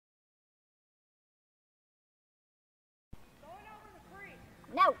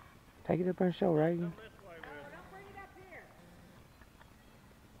Take it up there and show Reagan.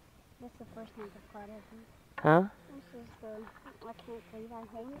 This is the first time I've caught it. Huh? This is the, I can't believe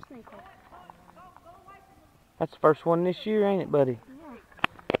I hate a sneaker. That's the first one this year, ain't it, buddy? Yeah.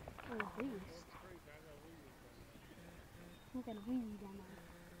 Oh, a beast. Look at a weed down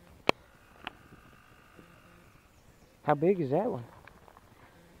there. How big is that one?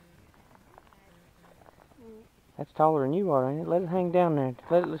 That's taller than you are, ain't it? Let it hang down there.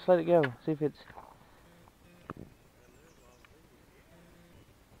 Let's let it go. See if it's...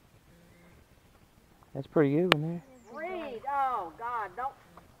 That's pretty good one there. Reed, oh God, don't.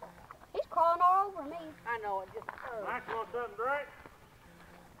 He's crawling all over me. I know it just. Max want something to drink?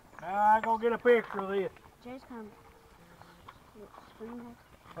 Now I gonna get a picture of this. Jay's coming.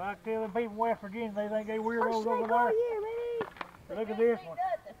 Well, I tell them people in West Virginia they think they weirdos First over snake all there. year, baby. Look at this one.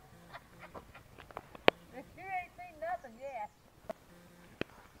 You ain't seen nothing yet.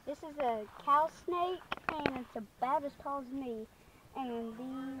 This is a cow snake, and it's about as tall as me. And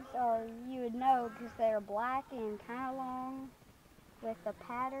these are, you would know, because they're black and kind of long, with a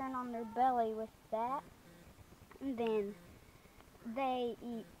pattern on their belly with that. And then they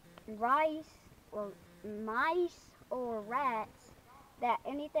eat rice or mice or rats, that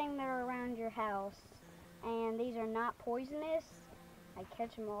anything that are around your house. And these are not poisonous. I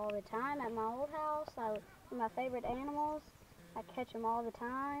catch them all the time at my old house. They're my favorite animals. I catch them all the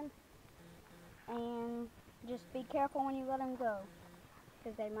time. And just be careful when you let them go,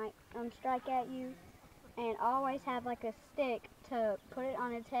 because they might strike at you. And always have like a stick to put it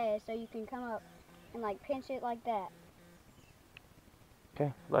on its head so you can come up and like pinch it like that.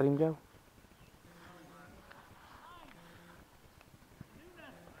 Okay, let him go.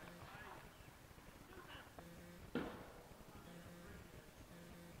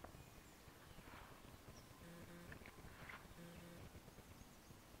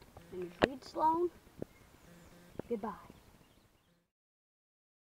 And Reed Slone, goodbye.